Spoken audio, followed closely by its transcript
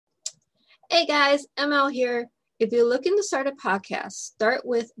Hey guys, ML here. If you're looking to start a podcast, start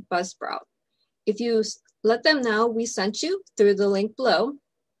with Buzzsprout. If you let them know we sent you through the link below,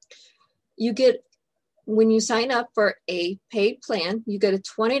 when you sign up for a paid plan, you get a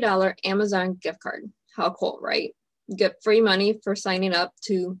 $20 Amazon gift card. How cool, right? You get free money for signing up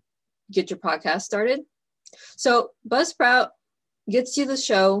to get your podcast started. So Buzzsprout gets you the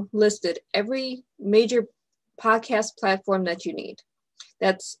show listed every major podcast platform that you need.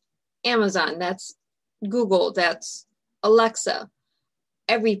 That's Amazon, that's Google, that's Alexa,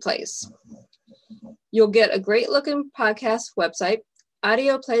 every place. You'll get a great looking podcast website,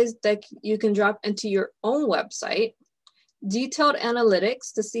 audio plays that you can drop into your own website, detailed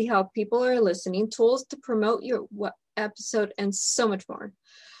analytics to see how people are listening, tools to promote your episode, and so much more.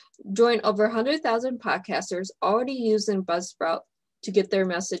 Join over 100,000 podcasters already using Buzzsprout to get their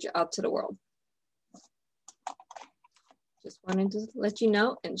message out to the world. Just wanted to let you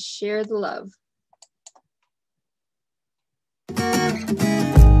know and share the love.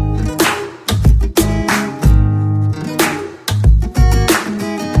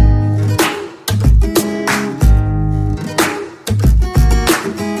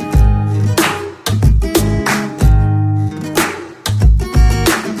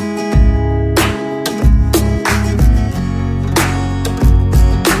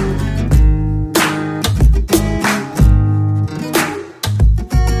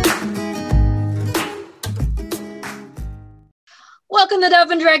 Welcome to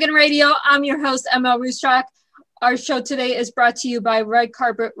Dove and Dragon Radio. I'm your host, M.L.Ruscsak. Our show today is brought to you by Red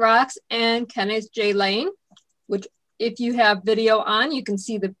Carpet Rocks and Kenneth J. Lane, which if you have video on, you can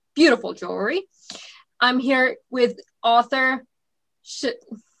see the beautiful jewelry. I'm here with author,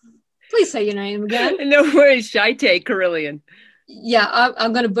 please say your name again. No worries, Shytei Corellian. Yeah,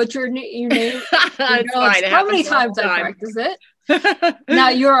 I'm going to butcher your name. How many times I practice it? Now,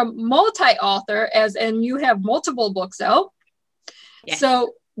 you're a multi-author, as in you have multiple books out. Yes.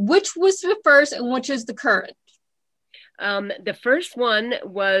 So which was the first and which is the current? The first one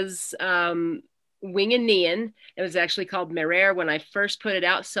was Wing and Neon. It was actually called Merer when I first put it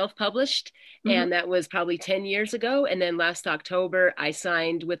out, self-published. Mm-hmm. And that was probably 10 years ago. And then last October, I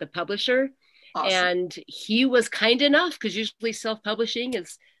signed with a publisher. Awesome. And he was kind enough, because usually self-publishing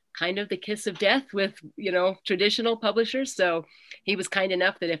is kind of the kiss of death with, traditional publishers. So he was kind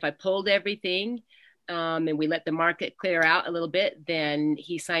enough that if I pulled everything, and we let the market clear out a little bit, then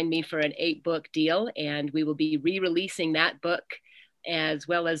he signed me for an 8-book deal, and we will be re-releasing that book as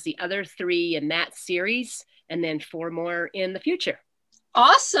well as the other 3 in that series, and then 4 more in the future.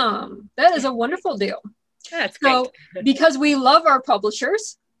 Awesome. That is a wonderful deal. That's great. So, because we love our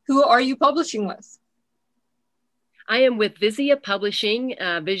publishers, who are you publishing with? I am with Vizia Publishing,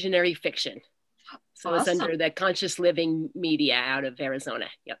 Visionary Fiction. So awesome. It's under the Conscious Living Media out of Arizona.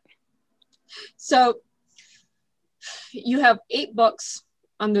 Yep. So you have 8 books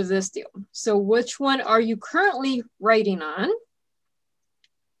under this deal. So which one are you currently writing on?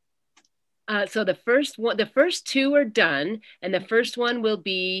 So the first 2 are done, and the first one will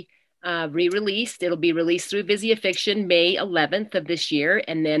be re-released. It'll be released through Vizia Fiction May 11th of this year.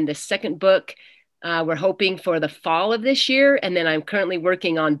 And then the second book, we're hoping for the fall of this year. And then I'm currently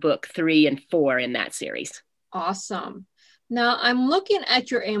working on book 3 and 4 in that series. Awesome. Now, I'm looking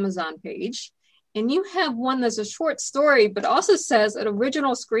at your Amazon page, and you have one that's a short story, but also says an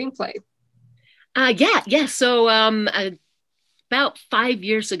original screenplay. Yeah. So about 5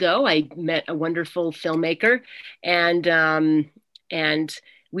 years ago, I met a wonderful filmmaker, and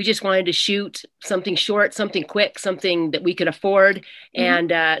we just wanted to shoot something short, something quick, something that we could afford.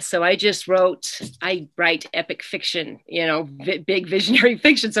 Mm-hmm. And so I write epic fiction, big visionary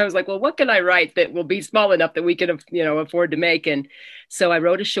fiction. So I was like, well, what can I write that will be small enough that we can, afford to make? And so I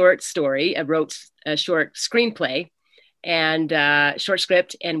wrote a short story. I wrote a short screenplay and short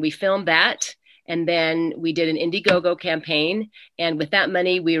script, and we filmed that. And then we did an Indiegogo campaign. And with that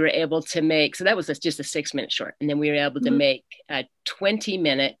money, we were able to make, so that was just a 6-minute short. And then we were able to make a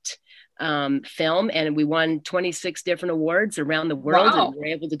 20-minute film. And we won 26 different awards around the world. Wow. And we were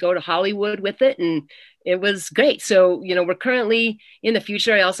able to go to Hollywood with it. And it was great. So, we're currently in the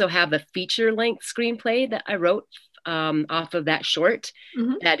future. I also have a feature-length screenplay that I wrote off of that short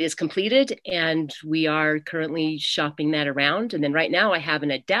that is completed. And we are currently shopping that around. And then right now I have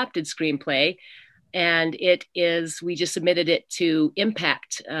an adapted screenplay, and we just submitted it to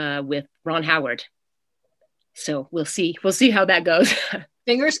Impact with Ron Howard. So we'll see how that goes.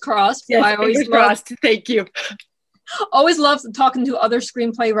 Fingers crossed. Yes, fingers crossed. Thank you. Always love talking to other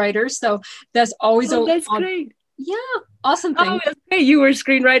screenplay writers. So that's always that's great. Yeah, awesome thing. Oh, that's great. You were a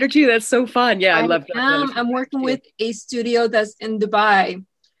screenwriter too. That's so fun. Yeah, I love that. I'm working with a studio that's in Dubai.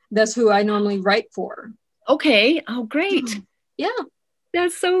 That's who I normally write for. Okay. Oh, great. Yeah.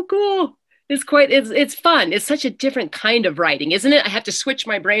 That's so cool. It's fun. It's such a different kind of writing, isn't it? I have to switch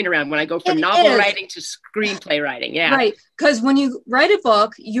my brain around when I go from novel writing to screenplay writing. Yeah. Right. Because when you write a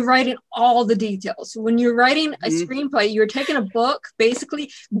book, you write in all the details. When you're writing a screenplay, you're taking a book,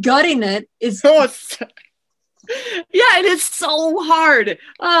 basically gutting it. Yeah, and it's so hard.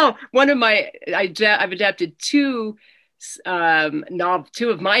 Oh, I've adapted two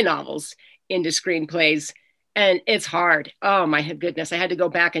of my novels into screenplays, and it's hard. Oh my goodness, I had to go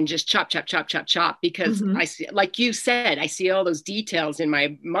back and just chop because I see, like you said, I see all those details in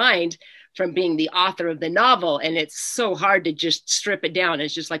my mind from being the author of the novel, and it's so hard to just strip it down.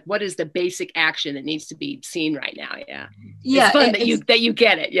 It's just like, what is the basic action that needs to be seen right now? Yeah, it's fun that you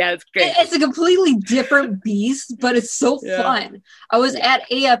get it. Yeah, it's great. It's a completely different beast, but it's so fun. I was at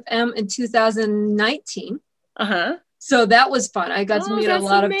AFM in 2019, so that was fun. I got to meet a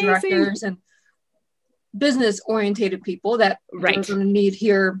lot of directors and business-oriented people that we're going to need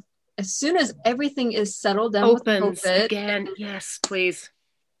here as soon as everything is settled down. Opens with COVID again. Yes, please.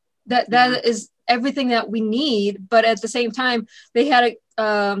 That is everything that we need, but at the same time, they had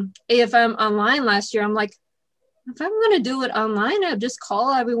a AFM online last year. I'm like, if I'm going to do it online, I'll just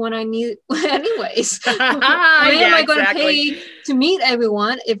call everyone I need anyways. Why am I going to pay to meet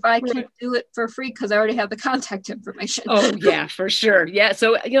everyone if I can do it for free because I already have the contact information? Oh yeah, for sure. Yeah.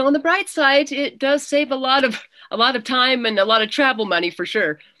 So, on the bright side, it does save a lot of time and a lot of travel money for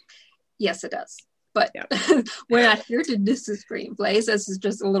sure. Yes, it does. But we're not here to do the screenplays. This is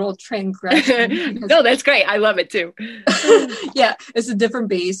just a little transgression. No, that's great. I love it too. Yeah, it's a different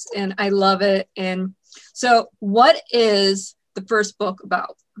beast and I love it. And so what is the first book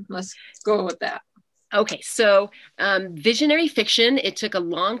about? Let's go with that. Okay, so visionary fiction, it took a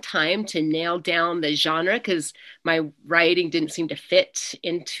long time to nail down the genre because my writing didn't seem to fit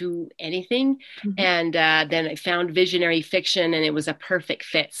into anything. And then I found visionary fiction and it was a perfect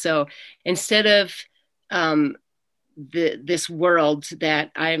fit. So instead of this world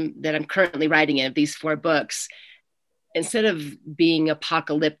that I'm currently writing in, these 4 books, instead of being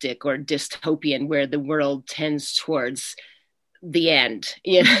apocalyptic or dystopian where the world tends towards the end,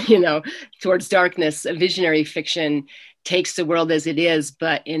 towards darkness, a visionary fiction takes the world as it is,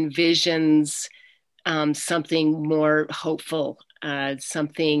 but envisions something more hopeful,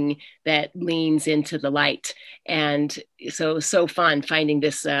 something that leans into the light. And so fun finding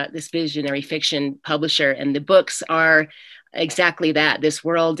this visionary fiction publisher. And the books are exactly that. This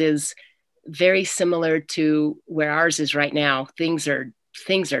world is very similar to where ours is right now. Things are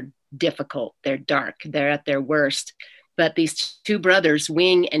difficult. They're dark. They're at their worst. But these 2 brothers,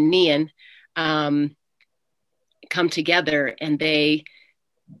 Wing and Nian, come together and they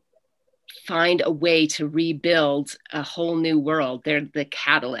find a way to rebuild a whole new world. They're the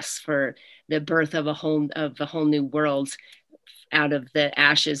catalyst for the birth of a whole new world out of the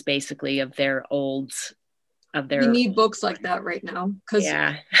ashes, basically, of their old. We need books like that right now because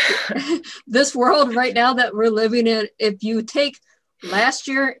this world right now that we're living in, if you take last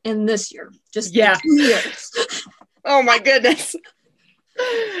year and this year, just 2 years. Oh my goodness.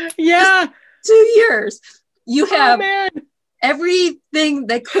 Yeah. Just 2 years. You have everything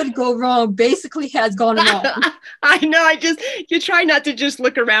that could go wrong basically has gone wrong. I know. You try not to just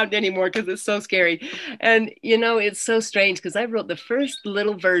look around anymore because it's so scary. And, it's so strange because I wrote the first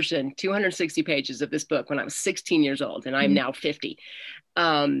little version, 260 pages of this book when I was 16 years old and I'm now 50.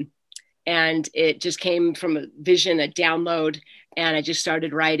 And it just came from a vision, a download, and I just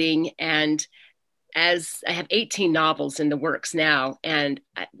started writing. And as I have 18 novels in the works now, and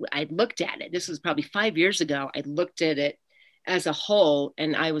I looked at it, this was probably 5 years ago, I looked at it as a whole,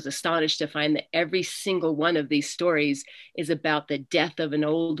 and I was astonished to find that every single one of these stories is about the death of an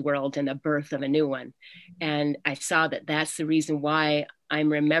old world and the birth of a new one. And I saw that that's the reason why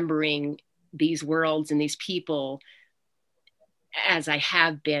I'm remembering these worlds and these people as I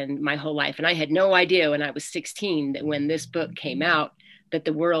have been my whole life. And I had no idea when I was 16 that when this book came out, that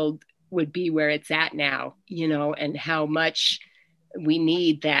the world would be where it's at now, and how much we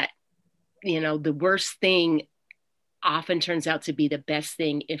need that. The worst thing often turns out to be the best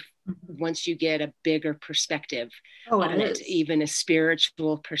thing if once you get a bigger perspective on it, even a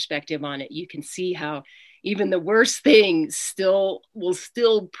spiritual perspective on it, you can see how even the worst thing will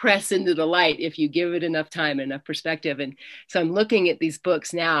still press into the light if you give it enough time, enough perspective. And so I'm looking at these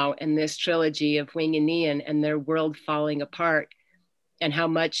books now and this trilogy of Wing and Nian and their world falling apart and how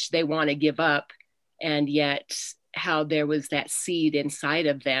much they want to give up. And yet how there was that seed inside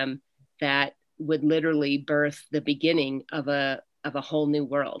of them that would literally birth the beginning of a whole new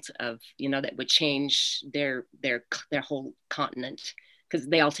world that would change their whole continent because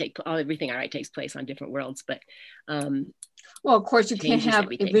everything I write takes place on different worlds, but well, of course, you can't have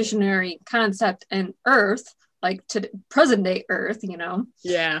everything. a visionary concept in Earth, like to present day Earth, you know.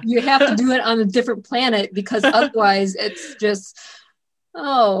 Yeah. You have to do it on a different planet, because otherwise it's just,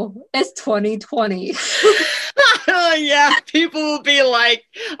 oh, it's 2020. Yeah, people will be like,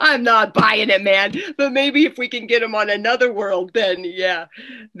 I'm not buying it, man. But maybe if we can get them on another world, then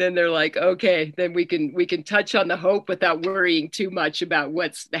they're like, okay, then we can touch on the hope without worrying too much about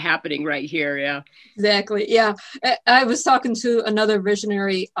what's happening right here. Yeah, exactly. Yeah, I was talking to another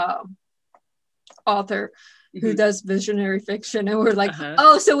visionary author who does visionary fiction, and we're like,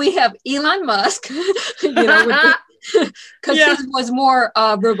 oh, so we have Elon Musk, you know, because his was more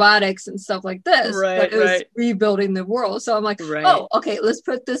robotics and stuff like this, but it was rebuilding the world. So I'm like, oh, okay, let's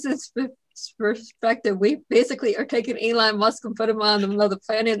put this in perspective. We basically are taking Elon Musk and put him on another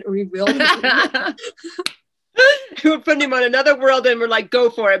planet and rebuilding him. We're putting him on another world, and we're like, go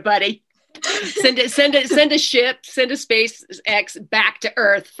for it, buddy. Send a ship, send a SpaceX back to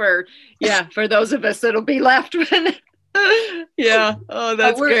Earth for those of us that'll be left with. Yeah. Oh,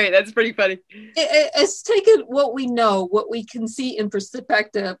 that's great. That's pretty funny. It's taken what we know, what we can see in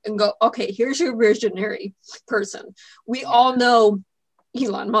perspective, and go, okay, here's your visionary person. We all know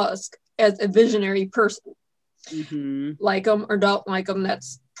Elon Musk as a visionary person. Like him or don't like him,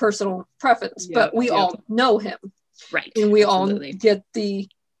 that's personal preference. But we all know him. Right. And we all get the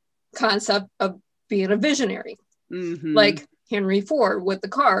concept of being a visionary. Like Henry Ford with the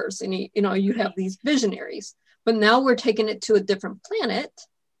cars. And you have these visionaries. But now we're taking it to a different planet,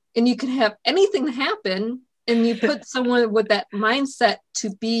 and you can have anything happen, and you put someone with that mindset to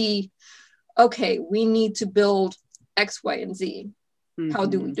be, okay, we need to build X, Y, and Z. How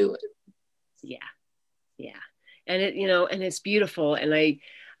do we do it? Yeah. And and it's beautiful. And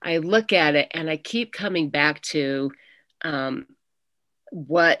I look at it, and I keep coming back to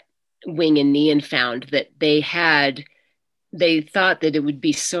what Wing and Nian found, that they thought that it would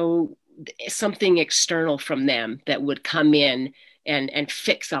be something external from them that would come in and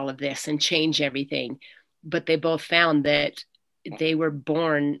fix all of this and change everything. But they both found that they were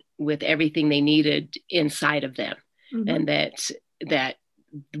born with everything they needed inside of them. And that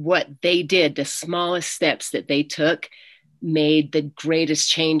what they did, the smallest steps that they took, made the greatest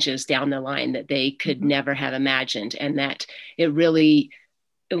changes down the line that they could never have imagined. And that it really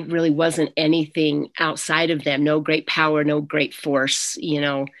wasn't anything outside of them. No great power, no great force,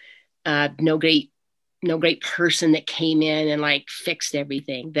 no great person that came in and like fixed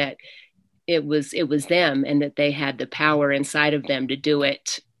everything. That it was them, and that they had the power inside of them to do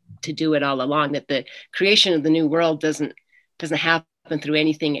it all along. That the creation of the new world doesn't happen through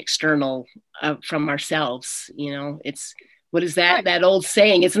anything external from ourselves. It's, what is that old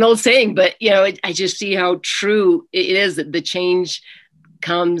saying? It's an old saying, but I just see how true it is, that the change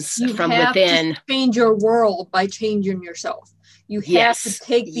comes from within. To change your world by changing yourself. You have to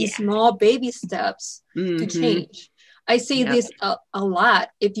take these small baby steps to change. I see this a lot.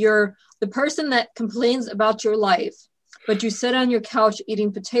 If you're the person that complains about your life, but you sit on your couch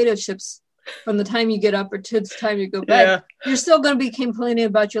eating potato chips from the time you get up or to the time you go to bed, you're still going to be complaining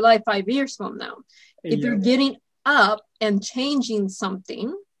about your life 5 years from now. If you're getting up and changing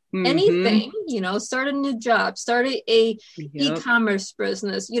something, anything, start a new job, start a e-commerce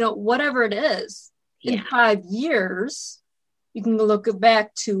business, whatever it is, in 5 years, you can look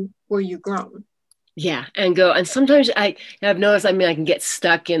back to where you've grown. Yeah. And sometimes I've noticed, I can get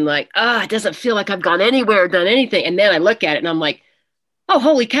stuck in like, it doesn't feel like I've gone anywhere or done anything. And then I look at it and I'm like, oh,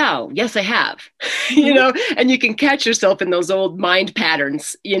 holy cow. Yes, I have, and you can catch yourself in those old mind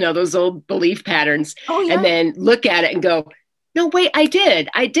patterns, those old belief patterns, and then look at it and go, no, wait, I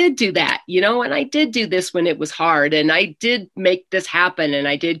did do that, and I did do this when it was hard, and I did make this happen, and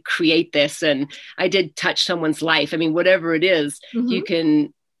I did create this, and I did touch someone's life. I mean, whatever it is, you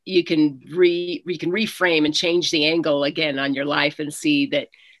can reframe and change the angle again on your life and see that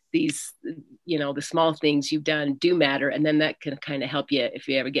these, the small things you've done do matter. And then that can kind of help you if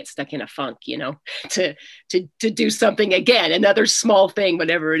you ever get stuck in a funk, to do something again, another small thing,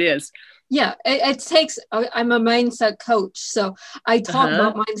 whatever it is. Yeah, it takes, I'm a mindset coach, so I talk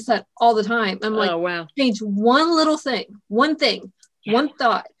about mindset all the time. I'm like, change one little thing, one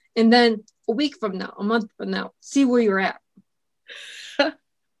thought, and then a week from now, a month from now, see where you're at.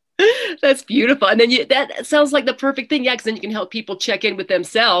 That's beautiful. And then that sounds like the perfect thing. Yeah, because then you can help people check in with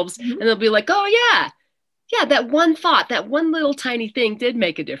themselves, and they'll be like, oh, yeah, that one thought, that one little tiny thing did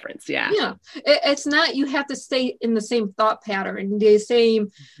make a difference. Yeah. It's not, you have to stay in the same thought pattern, the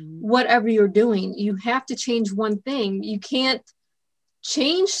same whatever you're doing. You have to change one thing. You can't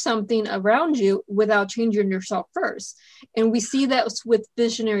change something around you without changing yourself first. And we see that with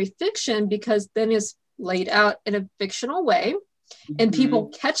visionary fiction because then it's laid out in a fictional way and people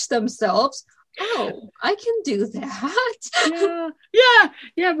catch themselves. Oh, I can do that.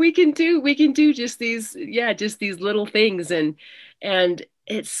 Yeah. We can do just these little things. And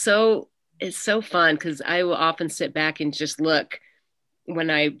it's so fun because I will often sit back and just look.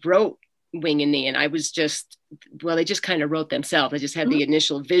 When I wrote Wing and Neon, I was they just kind of wrote themselves. I just had the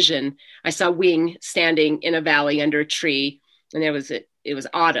initial vision. I saw Wing standing in a valley under a tree, and it was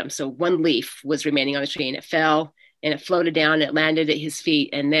autumn. So one leaf was remaining on the tree and it fell and it floated down and it landed at his feet.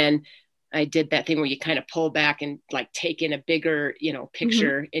 And then I did that thing where you kind of pull back and like take in a bigger,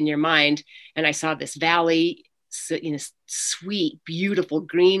 picture in your mind. And I saw this valley, sweet, beautiful,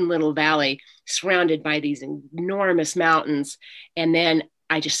 green little valley surrounded by these enormous mountains. And then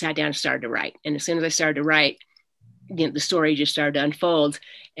I just sat down and started to write. And as soon as I started to write, the story just started to unfold.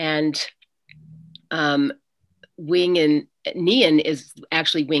 And Wing and Neon is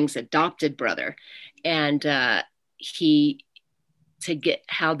actually Wing's adopted brother. And to get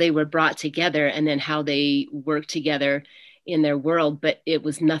how they were brought together and then how they worked together in their world, but it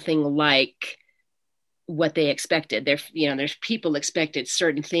was nothing like what they expected. There's people expected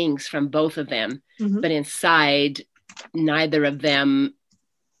certain things from both of them, but inside, neither of them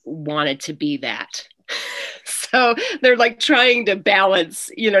wanted to be that. So they're like trying to balance,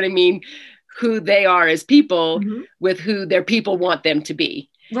 who they are as people with who their people want them to be.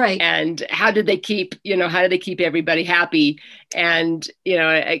 Right. And how did they keep everybody happy? And,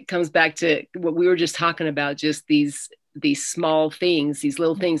 it comes back to what we were just talking about, just these small things, these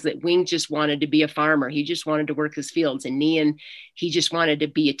little things that Wing just wanted to be a farmer. He just wanted to work his fields. And Neon, he just wanted to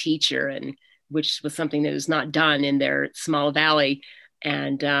be a teacher, and which was something that was not done in their small valley.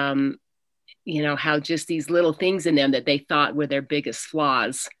 And, how just these little things in them that they thought were their biggest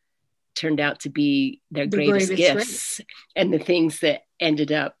flaws turned out to be their greatest gifts, and the things that ended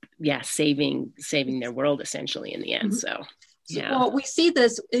up, saving their world essentially in the end. So, yeah. Well, we see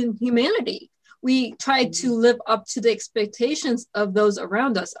this in humanity. We try to live up to the expectations of those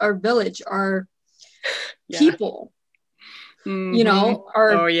around us, our village, our people,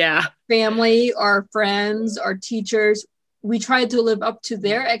 our family, our friends, our teachers. We try to live up to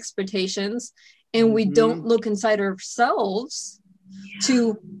their expectations, and we don't look inside ourselves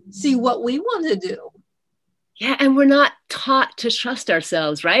to see what we want to do. Yeah. And we're not taught to trust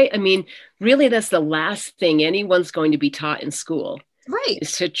ourselves, right? I mean, really, that's the last thing anyone's going to be taught in school. Right.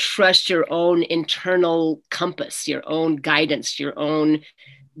 Is to trust your own internal compass, your own guidance, your own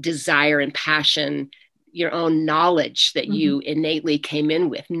desire and passion, your own knowledge that you innately came in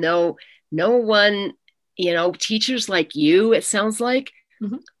with. No one, teachers like you, it sounds like,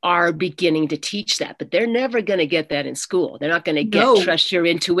 are beginning to teach that, but they're never going to get that in school. They're not going to trust your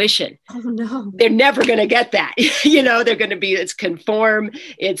intuition. Oh no. They're never going to get that. They're going to be, it's conform,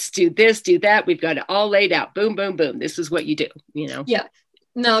 it's do this, do that. We've got it all laid out. Boom, boom, boom. This is what you do, Yeah.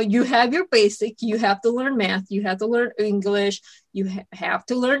 Now you have your basic, you have to learn math, you have to learn English, you have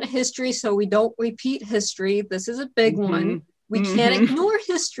to learn history so we don't repeat history. This is a big one. We can't ignore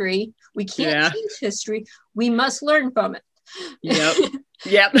history. We can't change history. We must learn from it.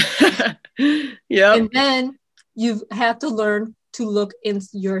 Yep. And then you have to learn to look in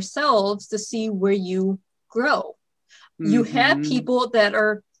yourselves to see where you grow. You have people that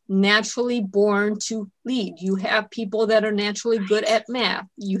are naturally born to lead. You have people that are naturally good at math.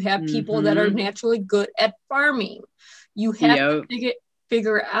 You have people that are naturally good at farming. You have to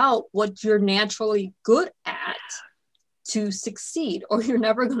figure out what you're naturally good at to succeed, or you're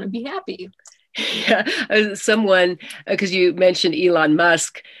never going to be happy. Yeah, someone, because you mentioned Elon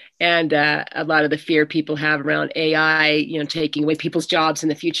Musk and a lot of the fear people have around AI, taking away people's jobs in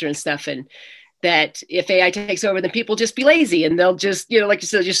the future and stuff. And that if AI takes over, then people just be lazy and they'll just, like you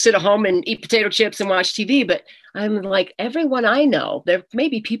said, just sit at home and eat potato chips and watch TV. But I'm like, everyone I know, there may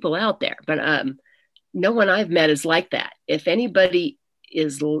be people out there, but no one I've met is like that. If anybody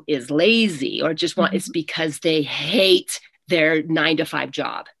is lazy or just it's because they hate their 9-to-5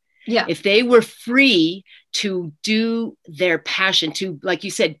 job. Yeah. If they were free to do their passion, to, like you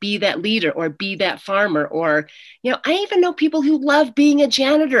said, be that leader or be that farmer, or, I even know people who love being a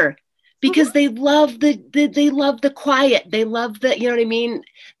janitor because they love they love the quiet. They love the, you know what I mean?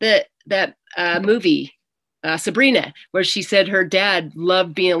 That movie, Sabrina, where she said her dad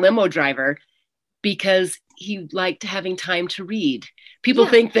loved being a limo driver because he liked having time to read. People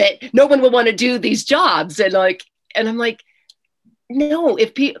think that no one will want to do these jobs. And I'm like, no,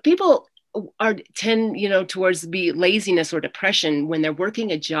 if people are tend, towards be laziness or depression when they're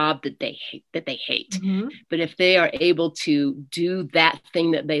working a job that they hate. Mm-hmm. But if they are able to do that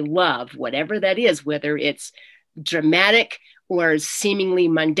thing that they love, whatever that is, whether it's dramatic or seemingly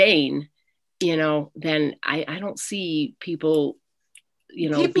mundane, then I don't see people,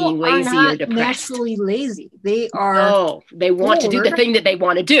 People being lazy are not or depressed. naturally lazy. They are. Oh, they want to do the thing that they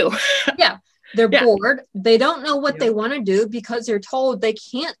want to do. Yeah. They're Yeah. bored. They don't know what they want to do because they're told they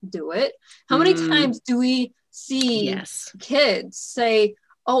can't do it. How many times do we see kids say,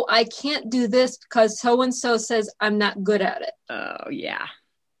 oh, I can't do this because so-and-so says I'm not good at it. Oh, yeah.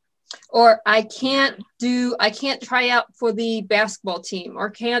 Or I can't try out for the basketball team, or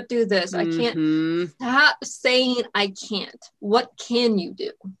can't do this. I can't. Stop saying I can't. What can you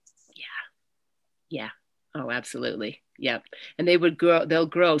do? Yeah. Oh, absolutely. Yep. And they'll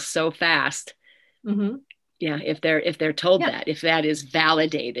grow so fast. Mm-hmm. Yeah. If they're told that, if that is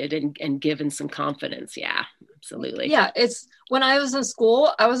validated and given some confidence. Yeah, absolutely. Yeah. It's when I was in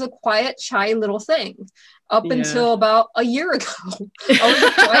school, I was a quiet, shy little thing up until about a year ago. I was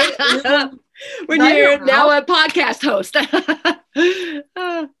a quiet little when you're now a podcast host.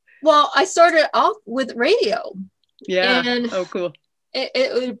 Well, I started off with radio. Yeah. And oh, cool. It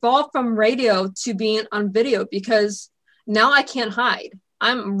evolved from radio to being on video because now I can't hide.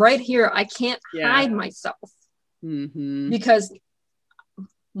 I'm right here. I can't hide myself because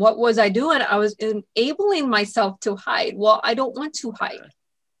what was I doing? I was enabling myself to hide. Well, I don't want to hide.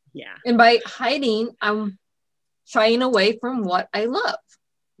 Yeah. And by hiding, I'm shying away from what I love.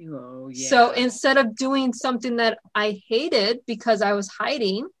 Oh, yeah. So instead of doing something that I hated because I was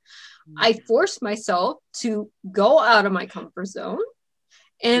hiding, I forced myself to go out of my comfort zone.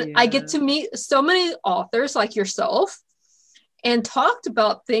 And I get to meet so many authors like yourself and talked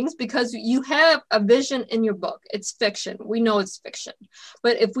about things because you have a vision in your book. It's fiction. We know it's fiction.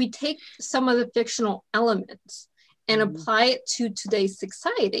 But if we take some of the fictional elements and apply it to today's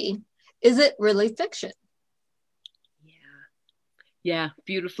society, is it really fiction? Yeah.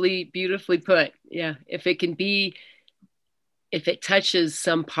 Beautifully put. Yeah. If it touches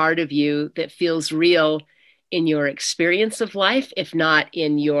some part of you that feels real in your experience of life, if not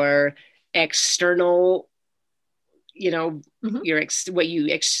in your external, what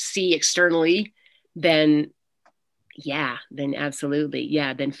you see externally, then absolutely.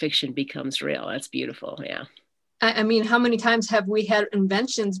 Yeah. Then fiction becomes real. That's beautiful. Yeah. I mean, how many times have we had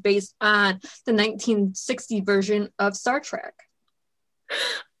inventions based on the 1960 version of Star Trek?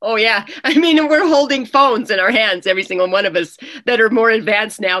 Oh, yeah. I mean, we're holding phones in our hands, every single one of us, that are more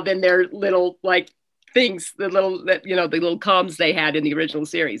advanced now than their little things, the little comms they had in the original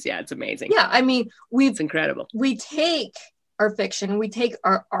series. Yeah, it's amazing. Yeah, I mean, it's incredible. We take our fiction, we take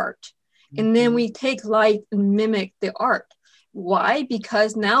our art, and then we take life and mimic the art. Why?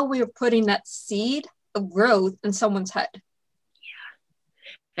 Because now we are putting that seed of growth in someone's head. Yeah.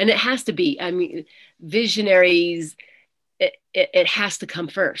 And it has to be, I mean, visionaries, it has to come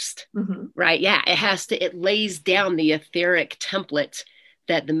first, right? Yeah, it lays down the etheric template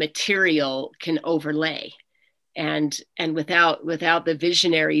that the material can overlay. And without the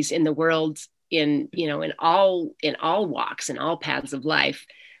visionaries in the world, in all walks, in all paths of life,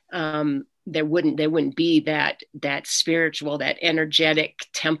 there wouldn't be that spiritual, that energetic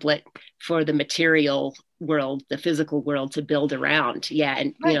template for the material world, the physical world to build around. Yeah.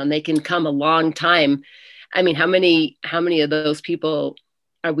 And, and they can come a long time. I mean, how many of those people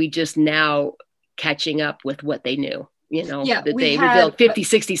are we just now catching up with what they knew, that they were built 50,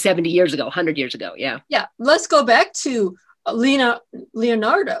 60, 70 years ago, 100 years ago. Yeah. Yeah. Let's go back to Leonardo.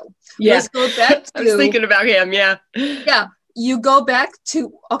 Yeah. Let's go back to, I was thinking about him. Yeah. Yeah. You go back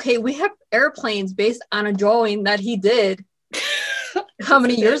to, we have airplanes based on a drawing that he did how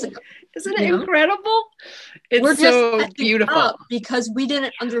many years ago? Isn't it incredible? We're so beautiful. Because we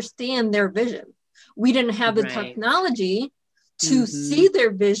didn't understand their vision. We didn't have the technology to see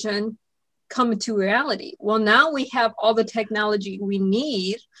their vision come to reality. Well, now we have all the technology we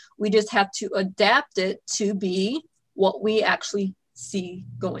need. We just have to adapt it to be what we actually see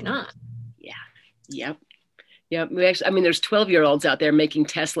going on. Yeah. Yep. Yeah, there's 12-year-olds out there making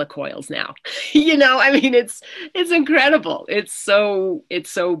Tesla coils now. It's incredible. It's so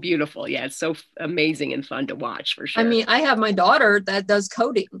beautiful. Yeah, it's so amazing and fun to watch, for sure. I mean, I have my daughter that does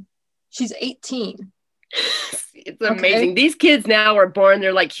coding. She's 18. It's amazing. These kids now are born,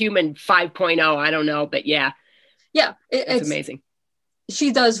 they're like human 5.0. I don't know, but yeah. Yeah, it's amazing.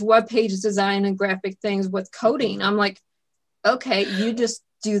 She does web page design and graphic things with coding. I'm like, okay, you just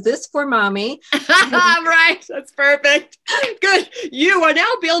do this for mommy. Right. That's perfect. Good. You are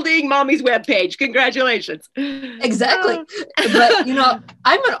now building mommy's webpage. Congratulations. Exactly. But, you know,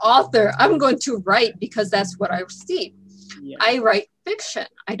 I'm an author. I'm going to write because that's what I see. Yeah. I write fiction.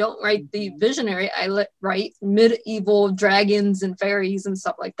 I don't write the visionary. I write medieval dragons and fairies and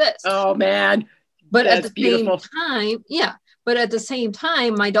stuff like this. Oh, man. But that's at the same time, but at the same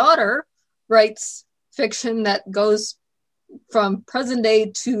time, my daughter writes fiction that goes from present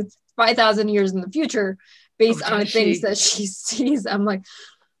day to 5,000 years in the future based on things that she sees. I'm like,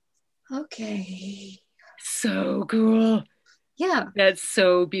 okay. So cool. Yeah. That's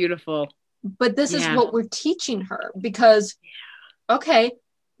so beautiful. But this is what we're teaching her because, okay,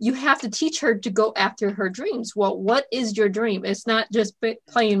 you have to teach her to go after her dreams. Well, what is your dream? It's not just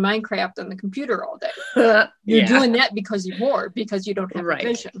playing Minecraft on the computer all day. You're doing that because you're bored, because you don't have a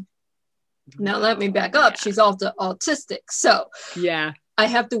vision. Now, let me back up. She's also autistic. So I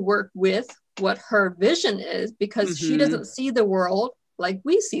have to work with what her vision is because she doesn't see the world like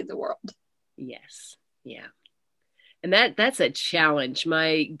we see the world. Yes. Yeah. And that's a challenge.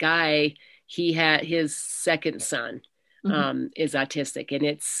 My guy, he had his second son is autistic, and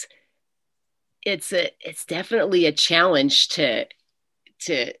it's definitely a challenge to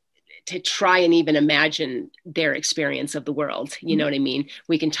try and even imagine their experience of the world. You know what I mean?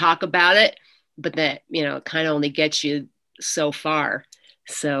 We can talk about it, but that, you know, kind of only gets you so far.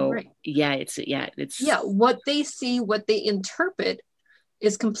 So it's what they see, what they interpret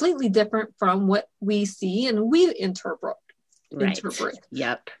is completely different from what we see and we interpret.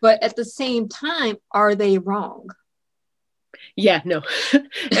 Yep. But at the same time, are they wrong? Yeah, no.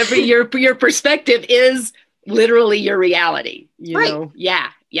 your perspective is literally your reality, you know? Yeah.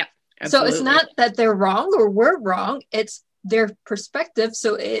 Yep. Absolutely. So it's not that they're wrong or we're wrong. It's their perspective.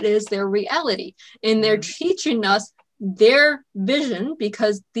 So it is their reality. And they're teaching us their vision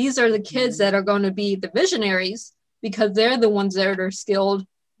because these are the kids that are going to be the visionaries because they're the ones that are skilled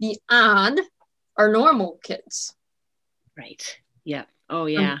beyond our normal kids. Right. Yeah. Oh,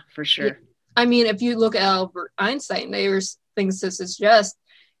 yeah, for sure. I mean, if you look at Albert Einstein, there's things to suggest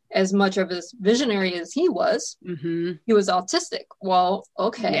as much of a visionary as he was autistic. Well,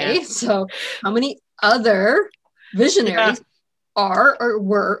 okay. So how many other visionaries are or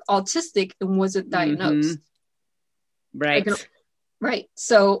were autistic and wasn't diagnosed? Right. Right.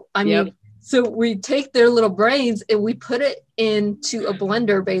 So, I mean, so we take their little brains and we put it into a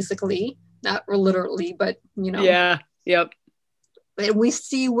blender, basically, not literally, but, you know. Yeah. Yep. And we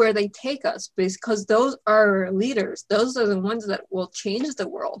see where they take us because those are our leaders. Those are the ones that will change the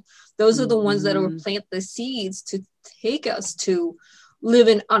world. Those are the ones that will plant the seeds to take us to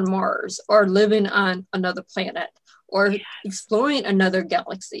living on Mars or living on another planet or exploring another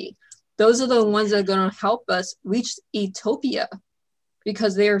galaxy. Those are the ones that are going to help us reach utopia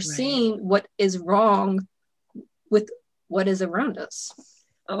because they are seeing what is wrong with what is around us.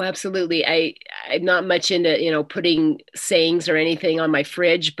 Oh, absolutely. I'm not much into, you know, putting sayings or anything on my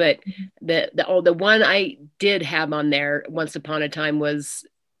fridge, but the one I did have on there once upon a time was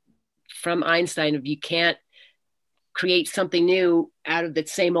from Einstein of you can't create something new out of the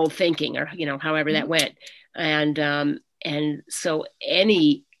same old thinking or, you know, however that went. And so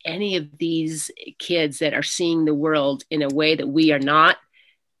any of these kids that are seeing the world in a way that we are not,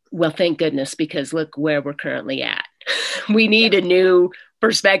 well, thank goodness, because look where we're currently at. We need a new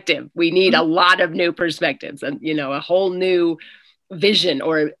perspective. We need a lot of new perspectives and, you know, a whole new vision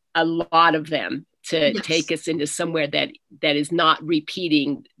or a lot of them to take us into somewhere that is not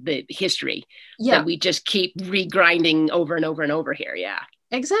repeating the history that we just keep regrinding over and over and over here. Yeah,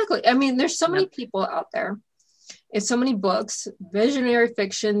 exactly. I mean, there's so many people out there and so many books, visionary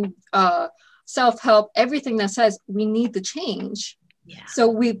fiction, self-help, everything that says we need to change. Yeah. So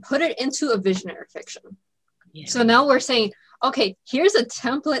we put it into a visionary fiction. Yeah. So now we're saying, okay, here's a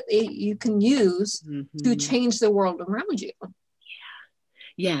template that you can use to change the world around you.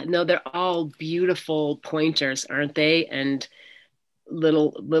 Yeah, no, they're all beautiful pointers, aren't they? And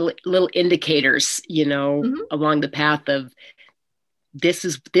little indicators, you know, along the path of this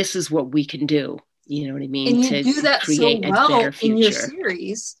is what we can do. You know what I mean? And you do that so well in your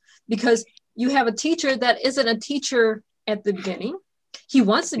series because you have a teacher that isn't a teacher at the beginning. He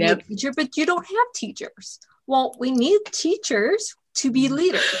wants to be a teacher, but you don't have teachers. Well, we need teachers to be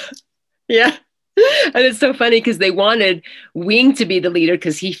leaders. Yeah. And it's so funny because they wanted Wing to be the leader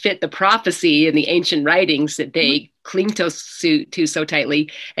because he fit the prophecy in the ancient writings that they cling to so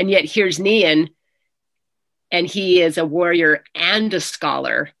tightly. And yet here's Nian, and he is a warrior and a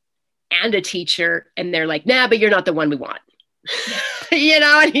scholar and a teacher. And they're like, nah, but you're not the one we want. You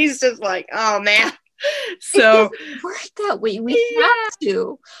know, and he's just like, oh, man. So it doesn't work that way. We yeah, have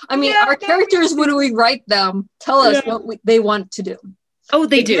to. I mean, yeah, our no, characters, when we write them, tell us yeah. what they want to do. Oh,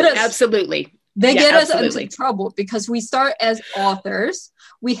 they do. Get us, Absolutely. they Yeah, get us into absolutely. trouble because we start as authors.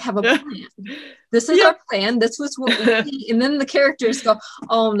 We have a Yeah. plan. This is Yep. our plan. This was what we see. And then the characters go,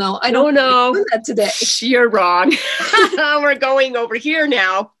 oh no, I No, don't no, do that today. you're wrong. We're going over here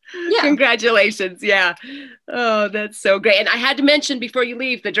now. Yeah. Congratulations. Yeah. Oh, that's so great. And I had to mention before you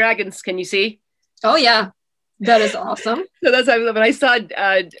leave the dragons. Can you see? Oh yeah. That is awesome. So that's when I saw,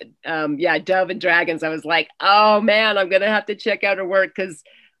 Dove and Dragons. I was like, oh man, I'm gonna have to check out her work because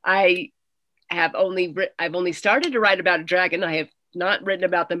I've only started to write about a dragon. I have not written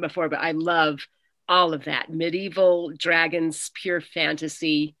about them before, but I love all of that medieval dragons, pure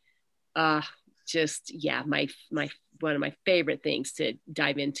fantasy. Just my one of my favorite things to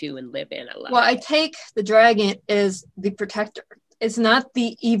dive into and live in. I love Well, it. I take the dragon as the protector. It's not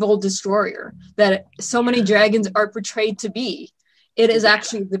the evil destroyer that so many dragons are portrayed to be. It is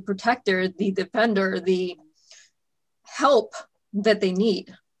actually the protector, the defender, the help that they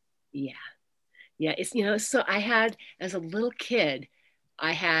need. Yeah. Yeah. It's, so I had, as a little kid,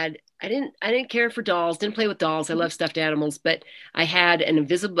 I didn't care for dolls, didn't play with dolls. I love stuffed animals, but I had an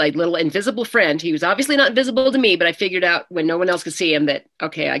little invisible friend. He was obviously not invisible to me, but I figured out when no one else could see him that,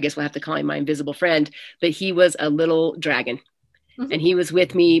 okay, I guess we'll have to call him my invisible friend. But he was a little dragon. Mm-hmm. And he was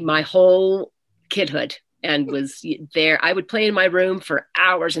with me my whole kidhood and was there. I would play in my room for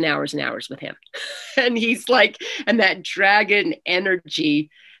hours and hours and hours with him. And he's like, and that dragon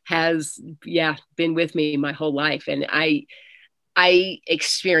energy has, been with me my whole life. And I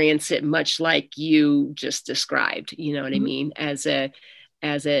experience it much like you just described, you know what mm-hmm. I mean? As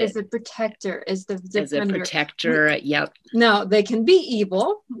a protector, as a protector. Yep. No, they can be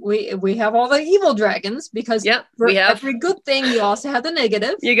evil. We have all the evil dragons because for every good thing, you also have the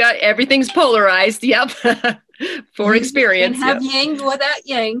negative. You got everything's polarized. Yep. For experience. And have yang without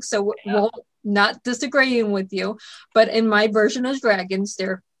yang. So we'll not disagreeing with you, but in my version of dragons,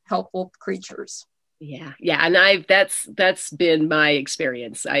 they're helpful creatures. Yeah. And that's been my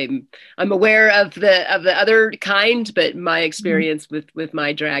experience. I'm aware of the other kind, but my experience mm-hmm. with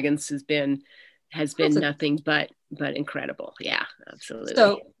my dragons has been nothing but incredible. Yeah, absolutely.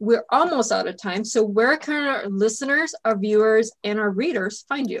 So we're almost out of time. So where can our listeners, our viewers, and our readers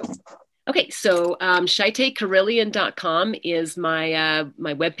find you? Okay, so ShyteiCorellian.com is my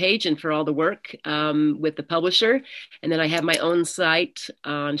webpage and for all the work with the publisher. And then I have my own site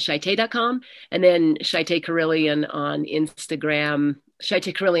on Shytei.com and then Shytei Corellian on Instagram,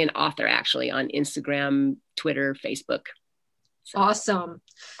 Shytei Corellian author actually on Instagram, Twitter, Facebook. So. Awesome.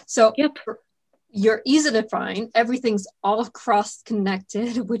 So yep. You're easy to find. Everything's all cross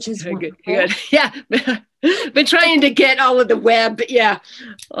connected, which is wonderful. Good. Yeah. Been trying to get all of the web,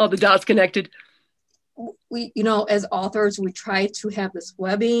 all the dots connected. We, as authors, we try to have this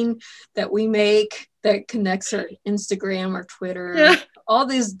webbing that we make that connects our Instagram or Twitter, all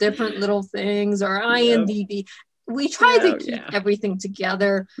these different little things, or IMDb. We try to keep everything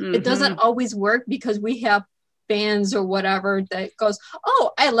together. Mm-hmm. It doesn't always work because we have fans or whatever that goes,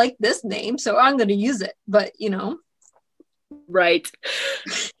 oh, I like this name, so I'm going to use it. But, Right.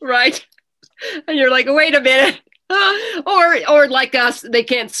 And you're like, wait a minute. Or like us, they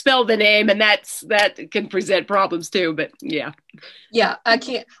can't spell the name, and that can present problems too. But yeah, I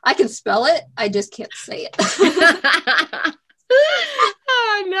can spell it, I just can't say it.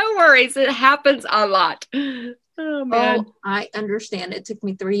 Oh, no worries, it happens a lot. Oh man, I understand. It took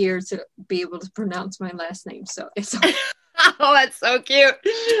me 3 years to be able to pronounce my last name, so it's oh, that's so cute.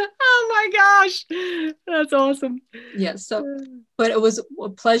 Oh my gosh, that's awesome. Yes, but it was a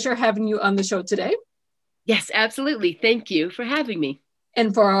pleasure having you on the show today. Yes, absolutely. Thank you for having me.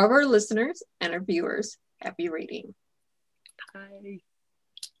 And for our listeners and our viewers, happy reading. Bye.